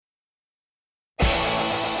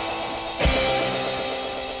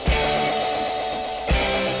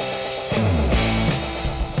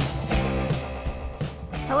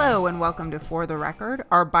Hello and welcome to For the Record,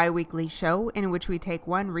 our bi-weekly show in which we take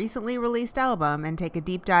one recently released album and take a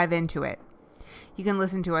deep dive into it. You can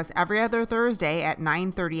listen to us every other Thursday at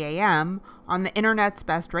 9:30 a.m. on the internet's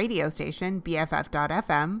best radio station,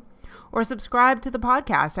 BFF.FM, or subscribe to the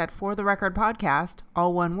podcast at For the Record Podcast,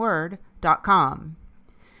 all one word, .com.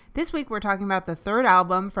 This week we're talking about the third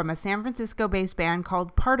album from a San Francisco-based band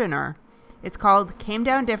called Pardoner. It's called Came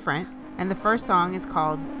Down Different, and the first song is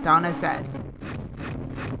called Donna Said.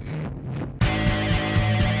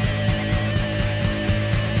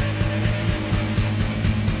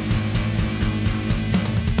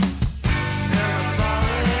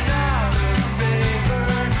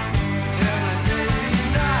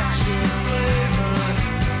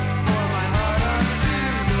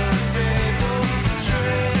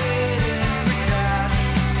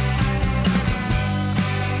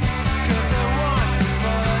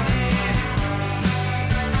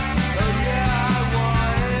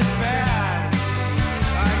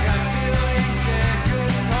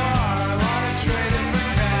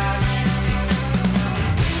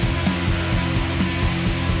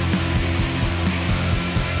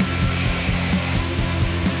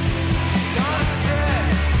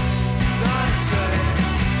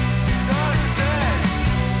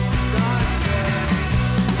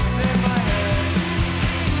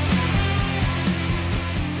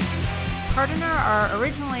 Pardoner are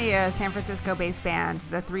originally a San Francisco-based band.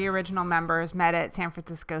 The three original members met at San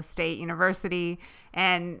Francisco State University,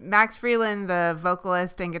 and Max Freeland, the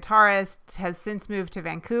vocalist and guitarist, has since moved to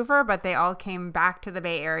Vancouver, but they all came back to the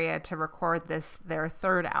Bay Area to record their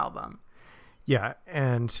third album. Yeah,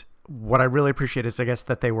 and what I really appreciate is, I guess,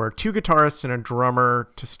 that they were two guitarists and a drummer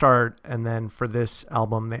to start, and then for this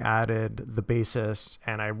album they added the bassist,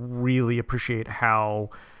 and I really appreciate how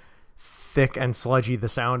thick and sludgy the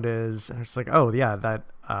sound is. And it's like, oh yeah, that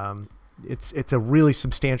it's a really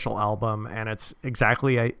substantial album, and it's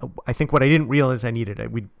exactly I think what I didn't realize I needed.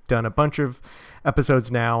 We've done a bunch of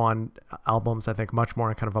episodes now on albums, I think much more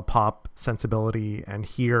on kind of a pop sensibility, and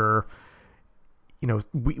here, you know,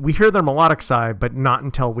 we hear their melodic side, but not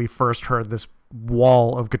until we first heard this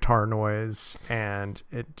wall of guitar noise, and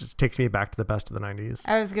it just takes me back to the best of the 90s.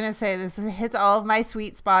 I was gonna say, this hits all of my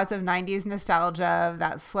sweet spots of 90s nostalgia, of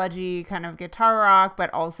that sludgy kind of guitar rock, but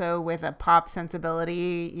also with a pop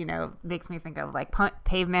sensibility. You know, makes me think of like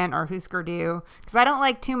Pavement or Husker Du, because I don't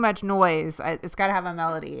like too much noise. It's got to have a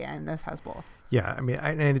melody, and this has both. Yeah, I mean,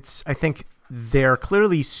 I think they're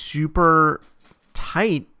clearly super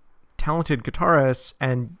tight, talented guitarists,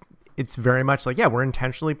 and it's very much like, yeah, we're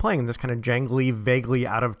intentionally playing this kind of jangly, vaguely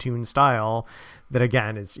out of tune style that,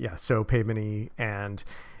 again, is so Pavement-y, and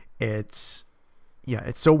it's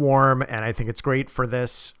so warm, and I think it's great for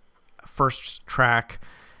this first track.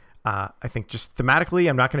 I think just thematically,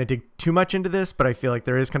 I'm not going to dig too much into this, but I feel like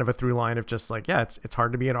there is kind of a through line of just like, yeah, it's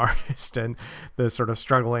hard to be an artist, and the sort of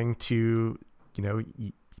struggling to, you know,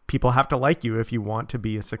 people have to like you if you want to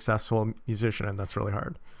be a successful musician, and that's really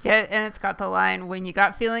hard. Yeah, and it's got the line, when you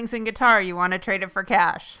got feelings in guitar, you want to trade it for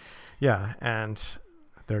cash. Yeah, and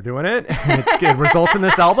they're doing it. It results in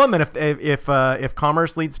this album, and if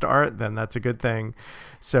commerce leads to art, then that's a good thing.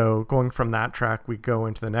 So going from that track, we go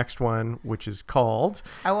into the next one, which is called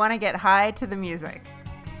I Want to Get High to the Music.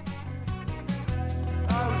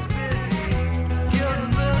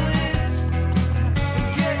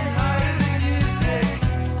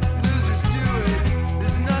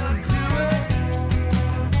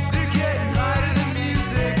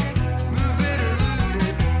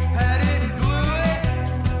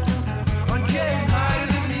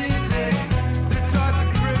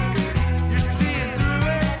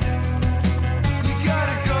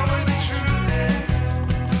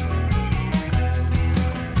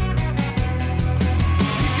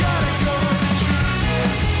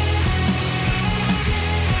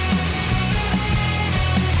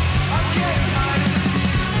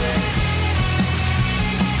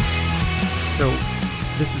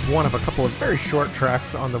 This is one of a couple of very short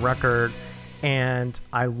tracks on the record, and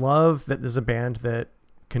I love that there's a band that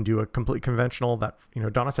can do a completely conventional, that, you know,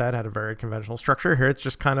 Donna Said had a very conventional structure. Here it's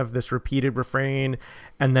just kind of this repeated refrain,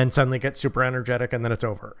 and then suddenly gets super energetic, and then it's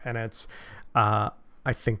over. And it's I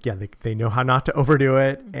think, yeah, they know how not to overdo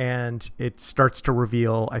it, and it starts to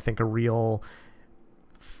reveal, I think, a real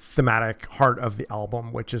thematic heart of the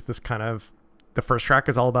album, which is this kind of, the first track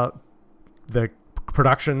is all about the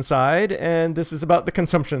production side, and this is about the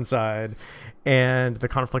consumption side, and the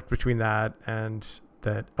conflict between that, and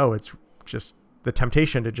that, it's just the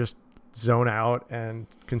temptation to just zone out and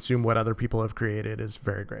consume what other people have created is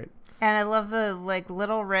very great. And I love the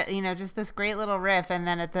little riff, just this great little riff, and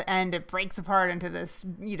then at the end it breaks apart into this,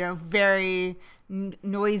 very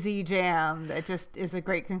noisy jam that just is a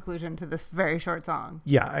great conclusion to this very short song.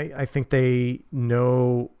 Yeah, I think they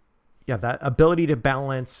know, that ability to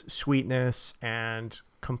balance sweetness and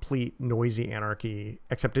complete noisy anarchy,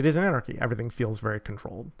 except it isn't anarchy. Everything feels very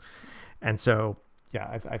controlled. And so,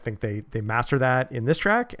 I think they master that in this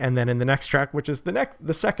track, and then in the next track, which is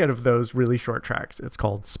the second of those really short tracks. It's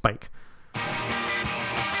called Spike.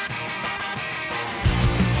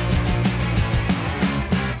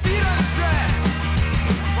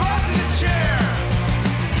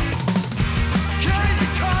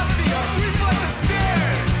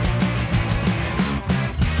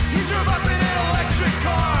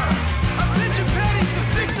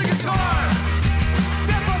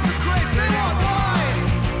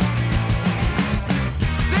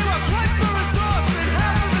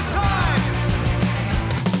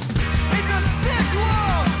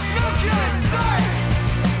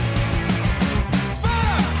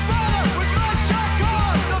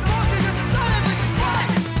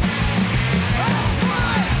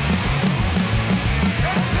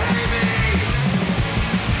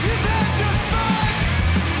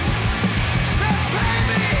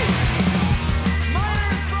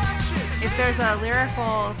 There's a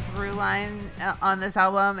lyrical through line on this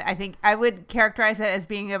album. I think I would characterize it as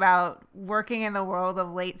being about working in the world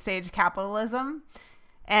of late stage capitalism.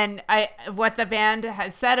 And what the band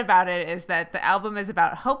has said about it is that the album is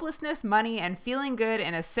about hopelessness, money, and feeling good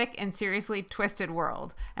in a sick and seriously twisted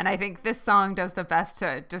world. And I think this song does the best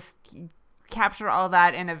to just capture all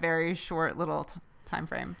that in a very short little time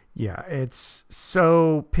frame. Yeah, it's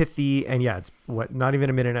so pithy, and it's not even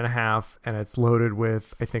a minute and a half, and it's loaded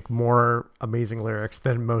with, I think, more amazing lyrics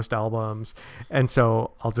than most albums. And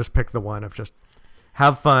so I'll just pick the one of just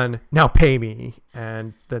have fun, now pay me,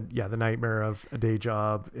 and the nightmare of a day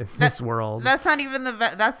job in this world. That's not even the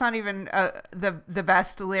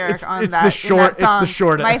best lyric on it's that. The short, in that song. It's the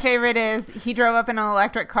shortest. My favorite is he drove up in an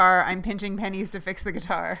electric car. I'm pinching pennies to fix the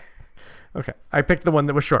guitar. Okay, I picked the one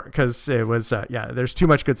that was short because it was, there's too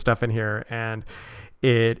much good stuff in here, and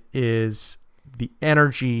it is the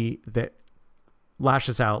energy that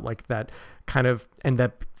lashes out like that kind of, and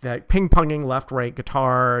that ping-ponging left-right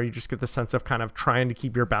guitar. You just get the sense of kind of trying to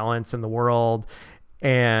keep your balance in the world,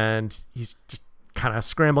 and he's just kind of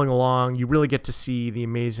scrambling along. You really get to see the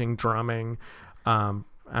amazing drumming.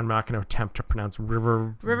 I'm not going to attempt to pronounce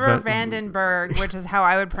River Vandenberg, which is how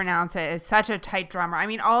I would pronounce it. Is such a tight drummer. I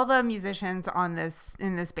mean, all the musicians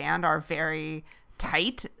in this band are very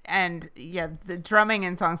tight, and the drumming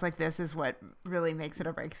in songs like this is what really makes it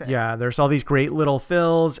or breaks it. Yeah, there's all these great little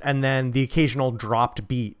fills, and then the occasional dropped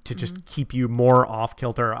beat to just keep you more off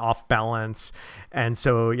kilter, off balance. And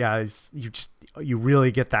so you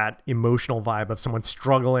really get that emotional vibe of someone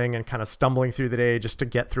struggling and kind of stumbling through the day just to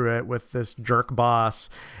get through it with this jerk boss,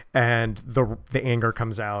 and the anger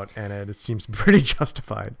comes out, and it seems pretty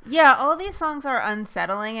justified. Yeah, all these songs are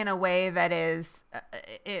unsettling in a way that is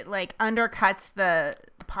it undercuts the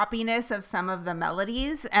poppiness of some of the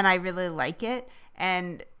melodies, and I really like it.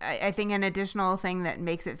 And I think an additional thing that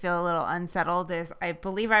makes it feel a little unsettled is, I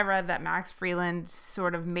believe I read that Max Freeland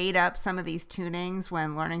sort of made up some of these tunings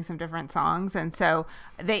when learning some different songs. And so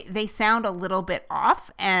they sound a little bit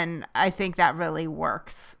off. And I think that really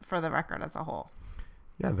works for the record as a whole.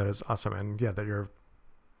 Yeah, that is awesome. And that you're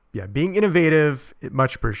being innovative,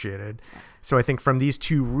 much appreciated. So I think from these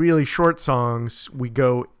two really short songs, we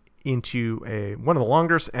go into one of the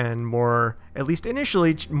longest and more, at least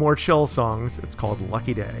initially, more chill songs. It's called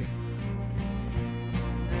Lucky Day.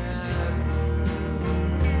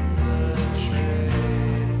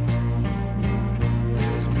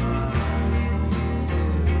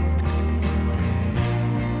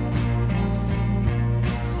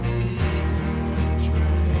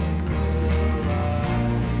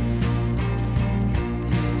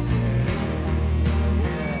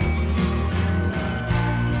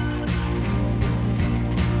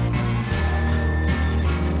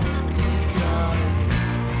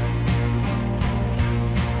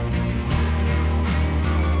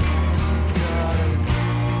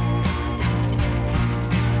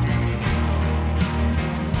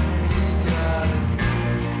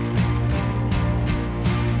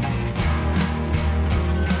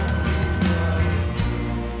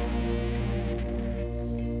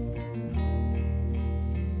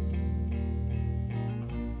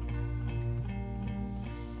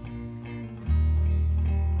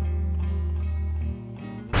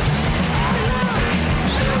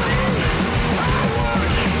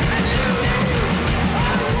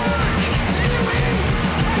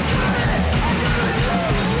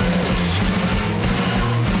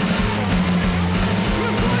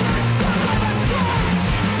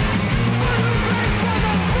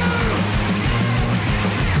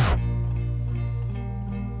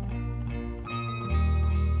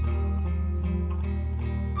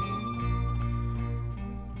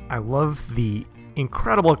 I love the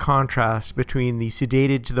incredible contrast between the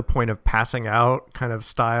sedated to the point of passing out kind of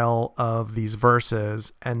style of these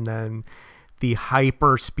verses and then the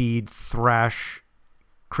hyper speed thrash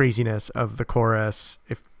craziness of the chorus.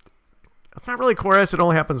 If it's not really chorus, it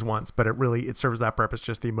only happens once, but it serves that purpose,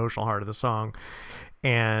 just the emotional heart of the song.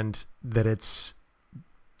 And that it's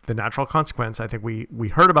the natural consequence. I think we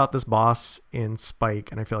heard about this boss in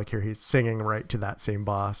Spike, and I feel like here he's singing right to that same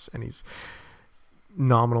boss, and he's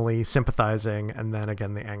nominally sympathizing, and then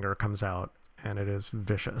again the anger comes out, and it is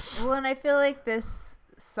vicious. Well, and I feel like this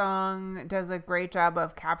song does a great job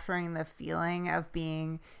of capturing the feeling of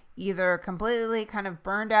being either completely kind of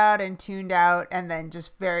burned out and tuned out, and then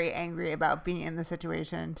just very angry about being in the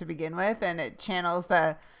situation to begin with, and it channels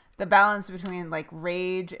the balance between like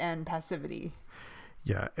rage and passivity.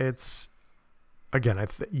 Yeah, it's again,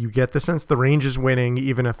 you get the sense the range is winning,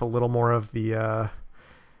 even if a little more of the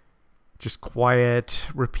just quiet,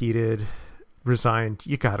 repeated, resigned,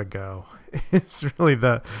 you gotta go. It's really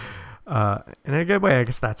the in a good way, I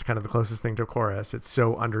guess that's kind of the closest thing to a chorus. It's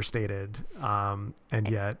so understated, and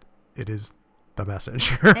yet it is the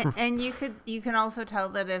message. and you can also tell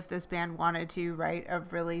that if this band wanted to write a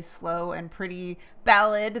really slow and pretty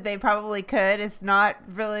ballad, they probably could. It's not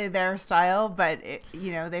really their style, but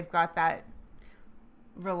they've got that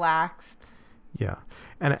relaxed. Yeah.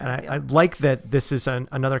 And I like that this is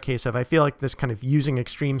another case of, I feel like this kind of using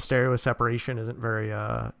extreme stereo separation isn't very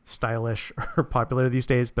stylish or popular these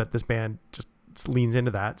days, but this band just leans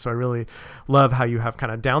into that. So I really love how you have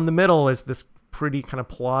kind of down the middle is this pretty kind of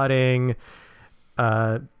plodding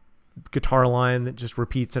guitar line that just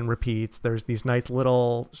repeats and repeats. There's these nice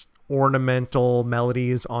little ornamental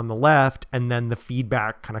melodies on the left, and then the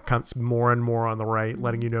feedback kind of comes more and more on the right,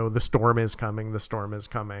 letting you know the storm is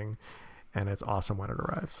coming, and it's awesome when it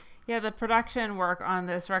arrives. Yeah, the production work on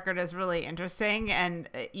this record is really interesting, and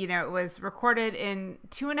it was recorded in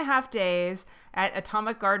 2.5 days at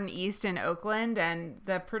Atomic Garden East in Oakland, and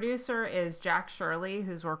the producer is Jack Shirley,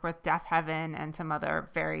 who's worked with Death Heaven and some other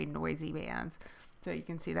very noisy bands. So you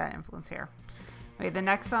can see that influence here. Okay, the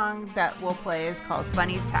next song that we'll play is called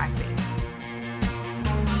Bunny's Taxi.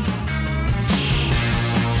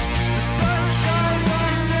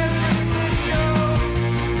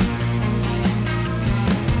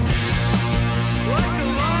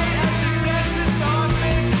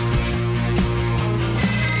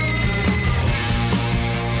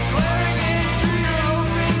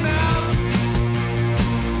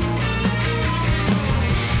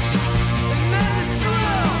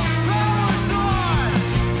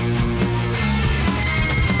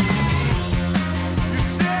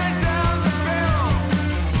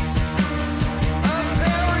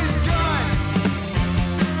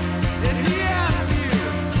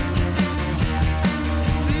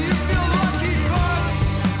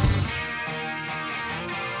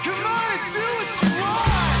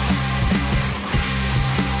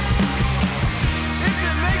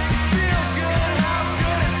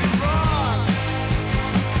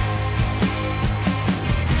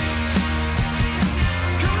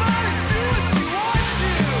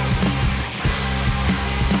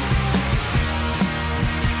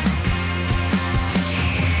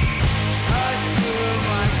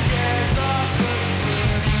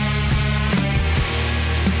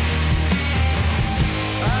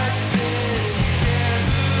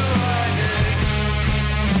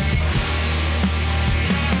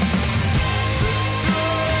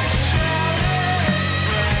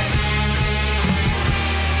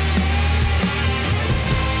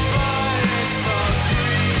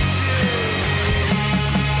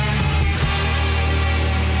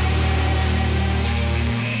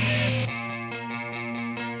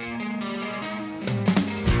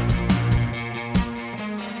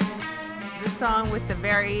 Song with the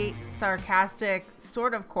very sarcastic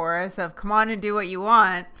sort of chorus of "Come on and do what you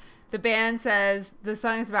want." The band says the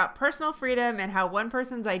song is about personal freedom and how one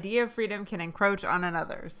person's idea of freedom can encroach on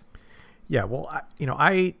another's. Yeah, well,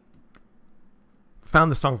 I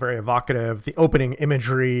found the song very evocative. The opening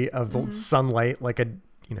imagery of the sunlight, like a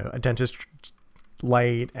dentist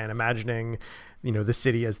light, and imagining the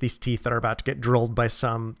city as these teeth that are about to get drilled by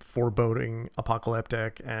some foreboding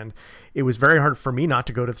apocalyptic. And it was very hard for me not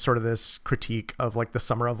to go to sort of this critique of like the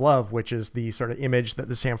Summer of Love, which is the sort of image that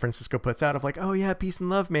the San Francisco puts out of like, oh yeah, peace and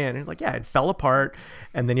love, man. And like, yeah, it fell apart.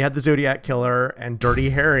 And then you had the Zodiac Killer and Dirty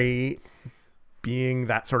Harry being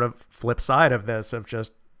that sort of flip side of this, of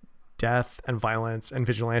just death and violence and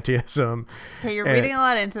vigilantism. Okay, you're reading a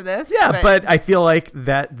lot into this. Yeah, but I feel like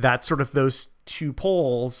that's sort of those two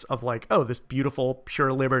poles of like, oh, this beautiful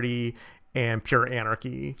pure liberty and pure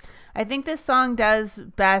anarchy. I think this song does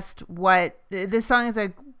best this song is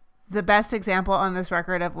a the best example on this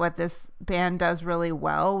record of what this band does really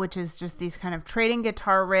well, which is just these kind of trading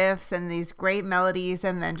guitar riffs and these great melodies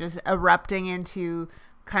and then just erupting into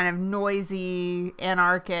kind of noisy,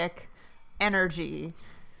 anarchic energy.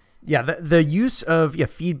 Yeah, the use of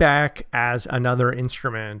feedback as another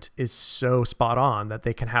instrument is so spot on that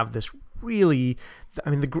they can have this really,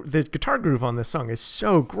 I mean, the guitar groove on this song is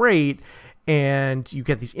so great, and you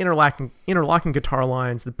get these interlocking guitar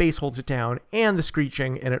lines, the bass holds it down, and the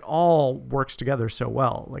screeching, and it all works together so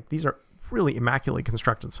well. Like, these are really immaculately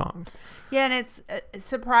constructed songs. Yeah, and it's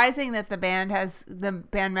surprising that the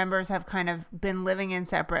band members have kind of been living in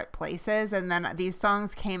separate places, and then these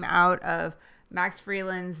songs came out of Max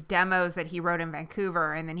Freeland's demos that he wrote in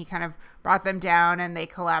Vancouver, and then he kind of brought them down and they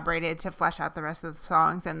collaborated to flesh out the rest of the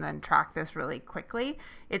songs and then track this really quickly.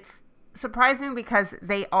 It's surprising because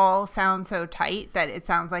they all sound so tight that it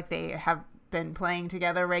sounds like they have been playing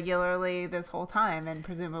together regularly this whole time, and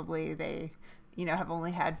presumably they, have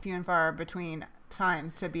only had few and far between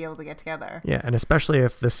times to be able to get together. Yeah, and especially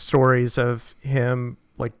if the stories of him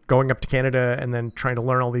like going up to Canada and then trying to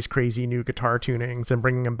learn all these crazy new guitar tunings and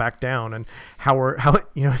bringing them back down, and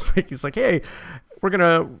it's like he's like, hey, we're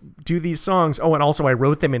gonna do these songs. Oh, and also I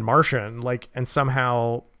wrote them in Martian, and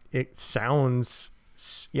somehow it sounds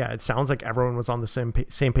like everyone was on the same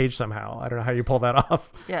page somehow. I don't know how you pull that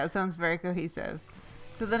off. Yeah, it sounds very cohesive.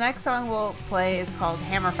 So the next song we'll play is called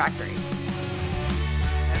Hammer Factory.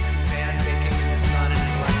 Empty van baking in the sun and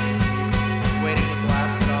neglected heat, waiting to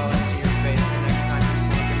blast it all into your face the next time you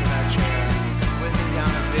slink into that chair, whizzing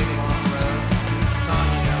down a big long road, a song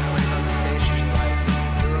you know plays on the station you like.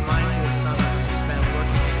 It reminds you of summers you spent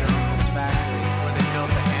working at your uncle's factory where they built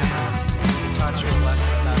the hammers. It taught you a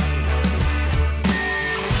lesson about humility.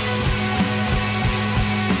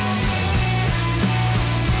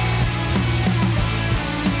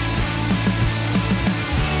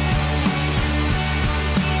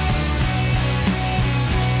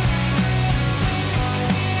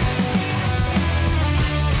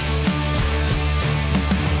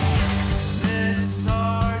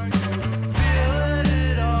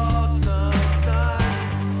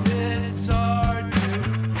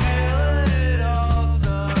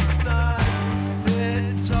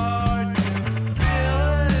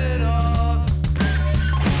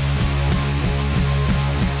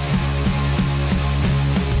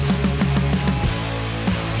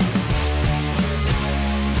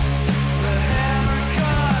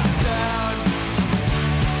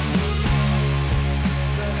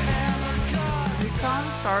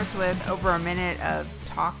 With over a minute of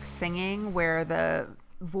talk singing where the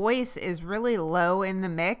voice is really low in the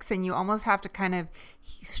mix and you almost have to kind of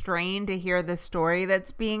strain to hear the story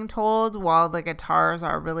that's being told while the guitars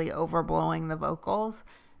are really overblowing the vocals,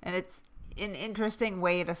 and it's an interesting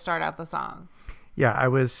way to start out the song. Yeah, I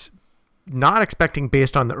was not expecting,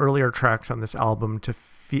 based on the earlier tracks on this album, to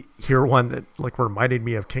hear one that reminded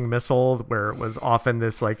me of King Missile, where it was often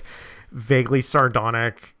this vaguely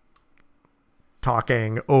sardonic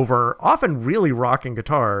talking over often really rocking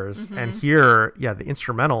guitars. Mm-hmm. And here, the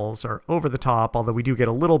instrumentals are over the top, although we do get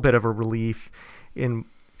a little bit of a relief in,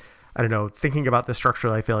 I don't know, thinking about the structure.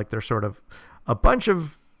 I feel like there's sort of a bunch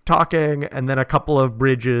of talking and then a couple of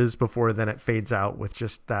bridges before then it fades out with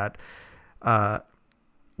just that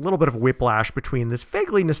little bit of whiplash between this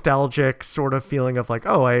vaguely nostalgic sort of feeling of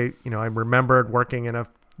I remembered working in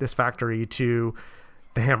this factory, to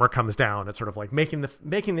the hammer comes down. It's sort of making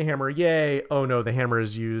the hammer, yay. Oh no, the hammer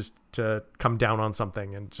is used to come down on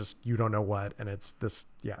something and just, you don't know what. And it's this,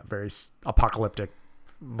 very apocalyptic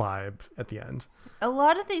vibe at the end. A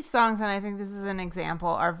lot of these songs, and I think this is an example,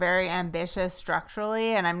 are very ambitious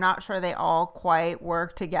structurally, and I'm not sure they all quite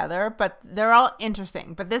work together, but they're all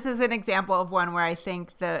interesting. But this is an example of one where I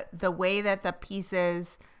think the way that the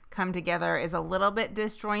pieces come together is a little bit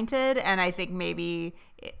disjointed, and I think maybe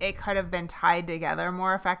it could have been tied together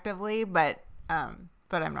more effectively, but I'm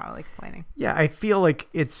not really complaining. Yeah, I feel like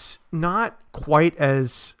it's not quite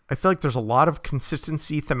as, I feel like there's a lot of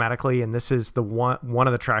consistency thematically, and this is the one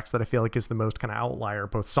of the tracks that I feel like is the most kind of outlier,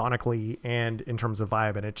 both sonically and in terms of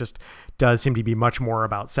vibe, and it just does seem to be much more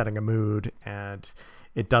about setting a mood, and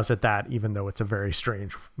it does it that, even though it's a very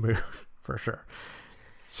strange mood for sure.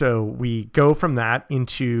 So we go from that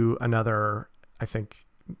into another, I think,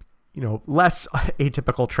 less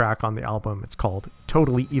atypical track on the album. It's called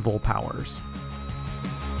Totally Evil Powers.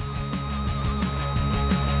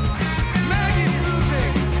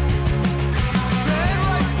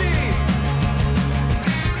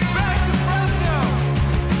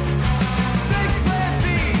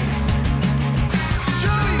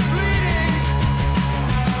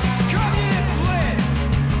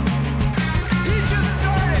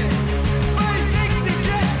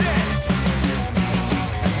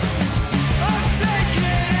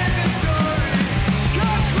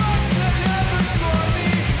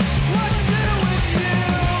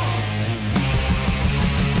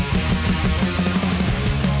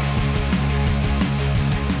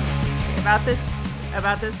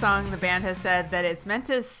 About this song, the band has said that it's meant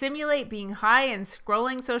to simulate being high and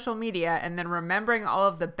scrolling social media and then remembering all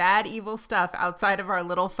of the bad, evil stuff outside of our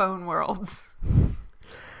little phone worlds.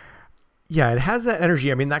 Yeah, it has that energy.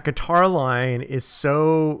 I mean, that guitar line is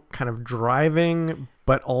so kind of driving,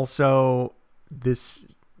 but also this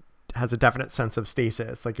has a definite sense of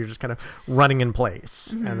stasis. Like you're just kind of running in place.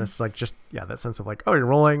 Mm-hmm. And it's like just, yeah, that sense of like, oh, you're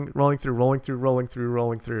rolling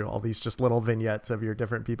through all these just little vignettes of your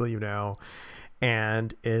different people you know.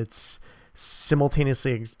 And it's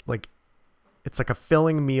simultaneously like, it's like a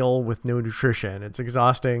filling meal with no nutrition. It's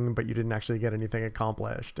exhausting, but you didn't actually get anything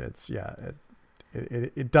accomplished. It's, yeah,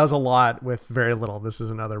 it does a lot with very little. This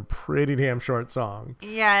is another pretty damn short song.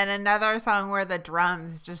 Yeah, and another song where the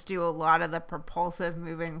drums just do a lot of the propulsive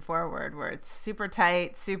moving forward, where it's super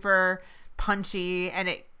tight, super punchy, and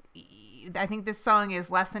I think this song is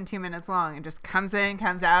less than 2 minutes long and just comes in,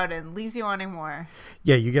 comes out, and leaves you wanting more.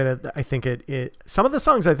 Yeah, you get it. I think some of the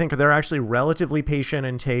songs, I think they're actually relatively patient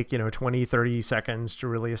and take, 20, 30 seconds to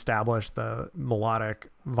really establish the melodic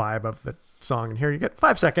vibe of the song. And here you get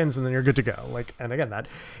 5 seconds and then you're good to go. And again, that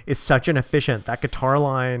is such an efficient, that guitar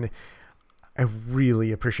line, I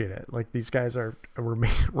really appreciate it. Like these guys are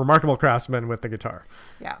remarkable craftsmen with the guitar.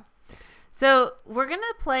 Yeah. So we're going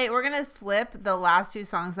to flip the last two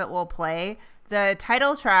songs that we'll play. The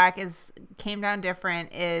title track Came Down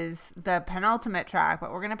Different is the penultimate track,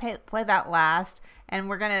 but we're going to play that last. And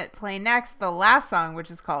we're going to play next the last song, which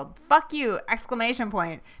is called Fuck You! !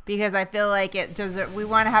 Because I feel like we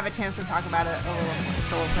want to have a chance to talk about it a little more.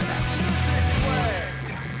 So we'll play that.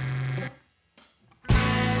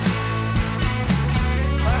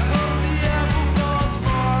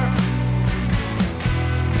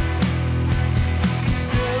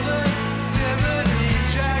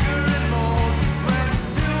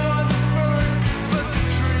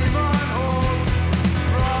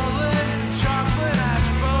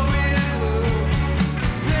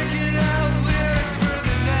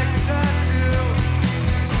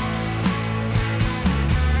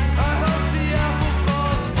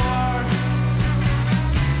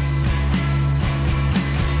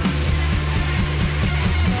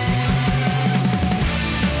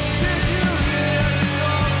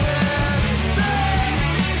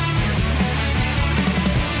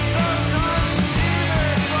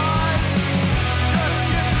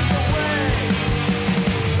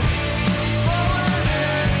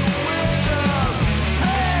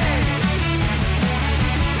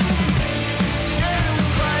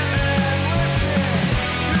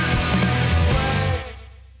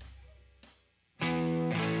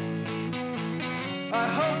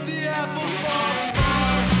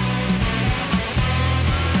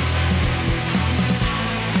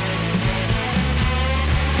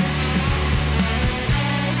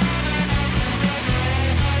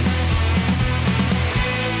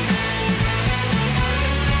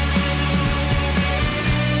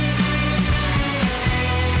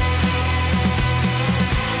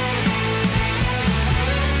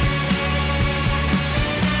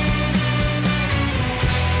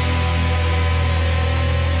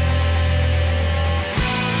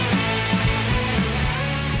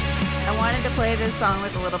 This song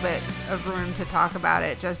with a little bit of room to talk about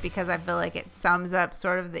it, just because I feel like it sums up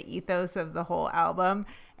sort of the ethos of the whole album,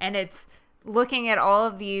 and it's looking at all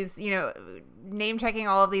of these, name checking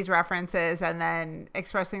all of these references and then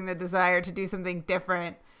expressing the desire to do something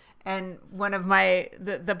different. And one of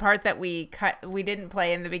the part that we didn't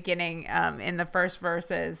play in the beginning, in the first verse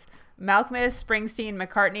is Malkmus, Springsteen,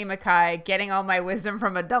 McCartney, Mackay, getting all my wisdom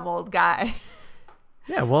from a dumb old guy.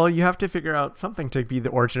 Yeah, well, you have to figure out something to be the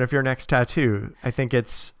origin of your next tattoo. I think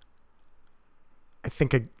the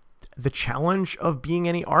challenge of being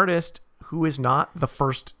any artist who is not the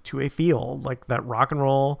first to a field, like that rock and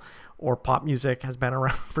roll or pop music has been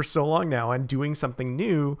around for so long now, and doing something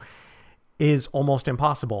new is almost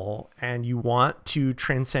impossible. And you want to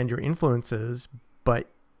transcend your influences, but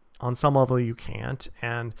on some level you can't.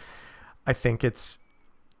 And I think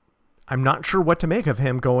I'm not sure what to make of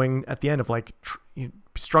him going at the end of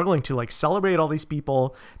struggling to celebrate all these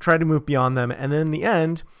people, try to move beyond them. And then in the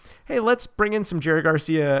end, hey, let's bring in some Jerry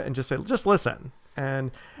Garcia and just say, just listen.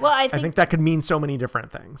 And I think that could mean so many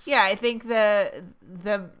different things. Yeah. I think the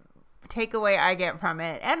takeaway I get from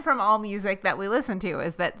it, and from all music that we listen to,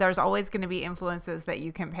 is that there's always going to be influences that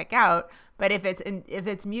you can pick out. But if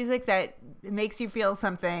it's music that makes you feel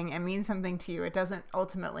something and means something to you, it doesn't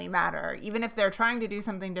ultimately matter. Even if they're trying to do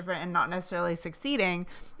something different and not necessarily succeeding,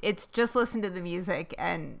 it's just listen to the music,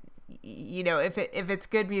 and if it's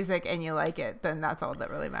good music and you like it, then that's all that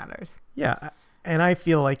really matters. Yeah. And I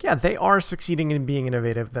feel like, yeah, they are succeeding in being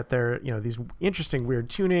innovative, that they're, these interesting, weird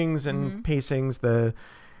tunings and pacings, the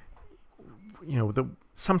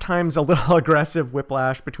sometimes a little aggressive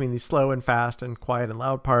whiplash between the slow and fast and quiet and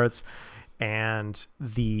loud parts, and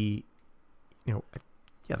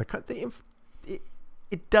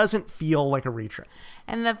it doesn't feel like a retread.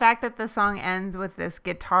 And the fact that the song ends with this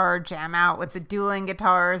guitar jam out with the dueling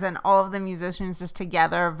guitars and all of the musicians just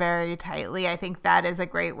together very tightly, I think that is a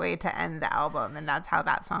great way to end the album, and that's how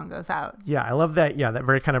that song goes out. Yeah, I love that. Yeah, that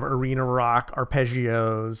very kind of arena rock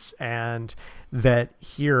arpeggios, and that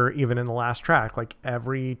here, even in the last track, like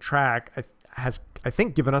every track has, I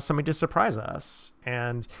think, given us something to surprise us.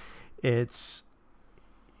 And it's,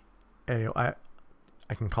 I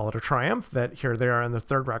can call it a triumph that here they are on the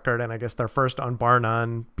third record, and I guess their first on Bar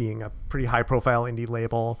None, being a pretty high profile indie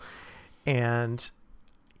label, and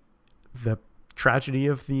the tragedy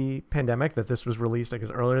of the pandemic that this was released, I guess,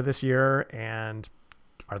 earlier this year. And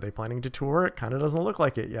are they planning to tour? It kind of doesn't look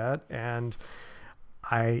like it yet. And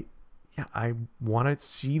I want to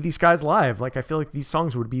see these guys live. Like, I feel like these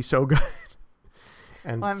songs would be so good.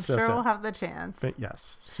 And well, I'm sure we'll have the chance. But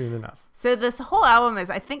yes, soon enough. So this whole album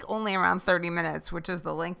is, I think, only around 30 minutes, which is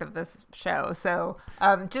the length of this show. So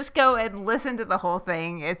just go and listen to the whole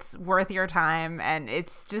thing. It's worth your time. And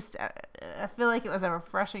it's just, I feel like it was a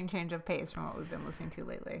refreshing change of pace from what we've been listening to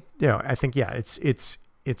lately. I think, it's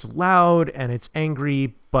loud and it's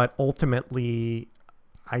angry, but ultimately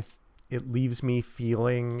it leaves me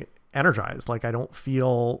feeling energized. Like, I don't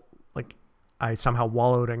feel like I somehow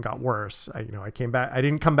wallowed and got worse. I came back. I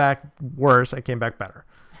didn't come back worse. I came back better.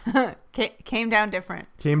 Came down different.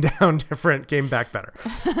 Came back better.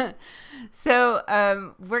 So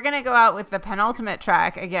we're going to go out with the penultimate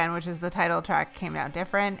track again, which is the title track, Came Down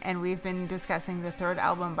Different. And we've been discussing the third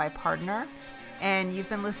album by Pardner. And you've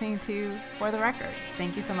been listening to For the Record.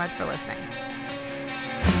 Thank you so much for listening.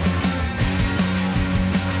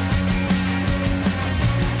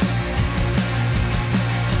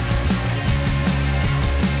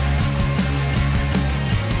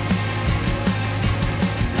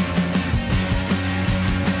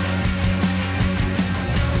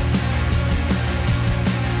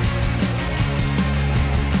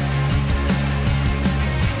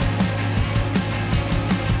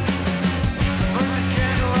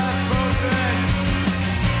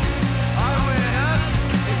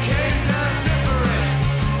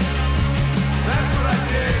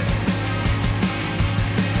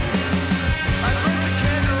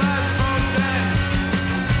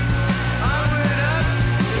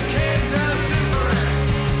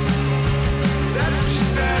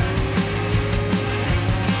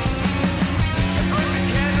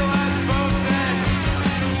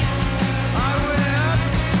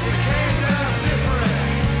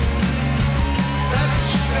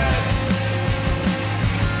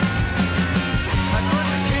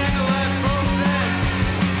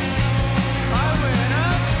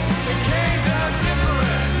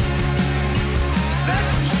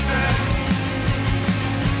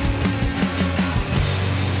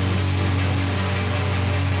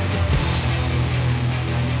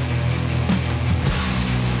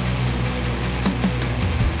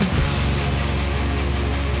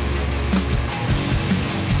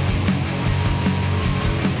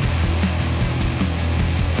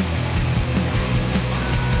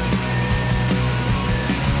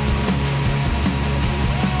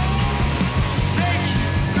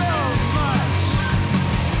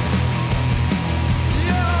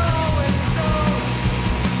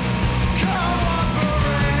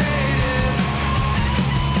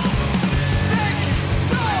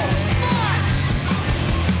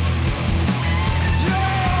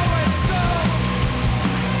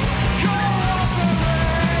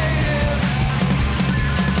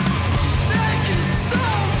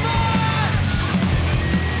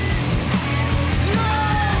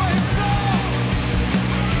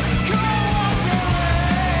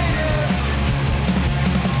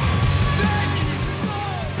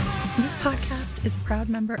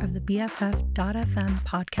 Member of the BFF.FM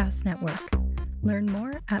podcast network. Learn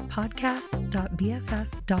more at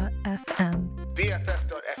podcasts.bff.fm.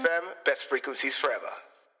 BFF.FM, best frequencies forever.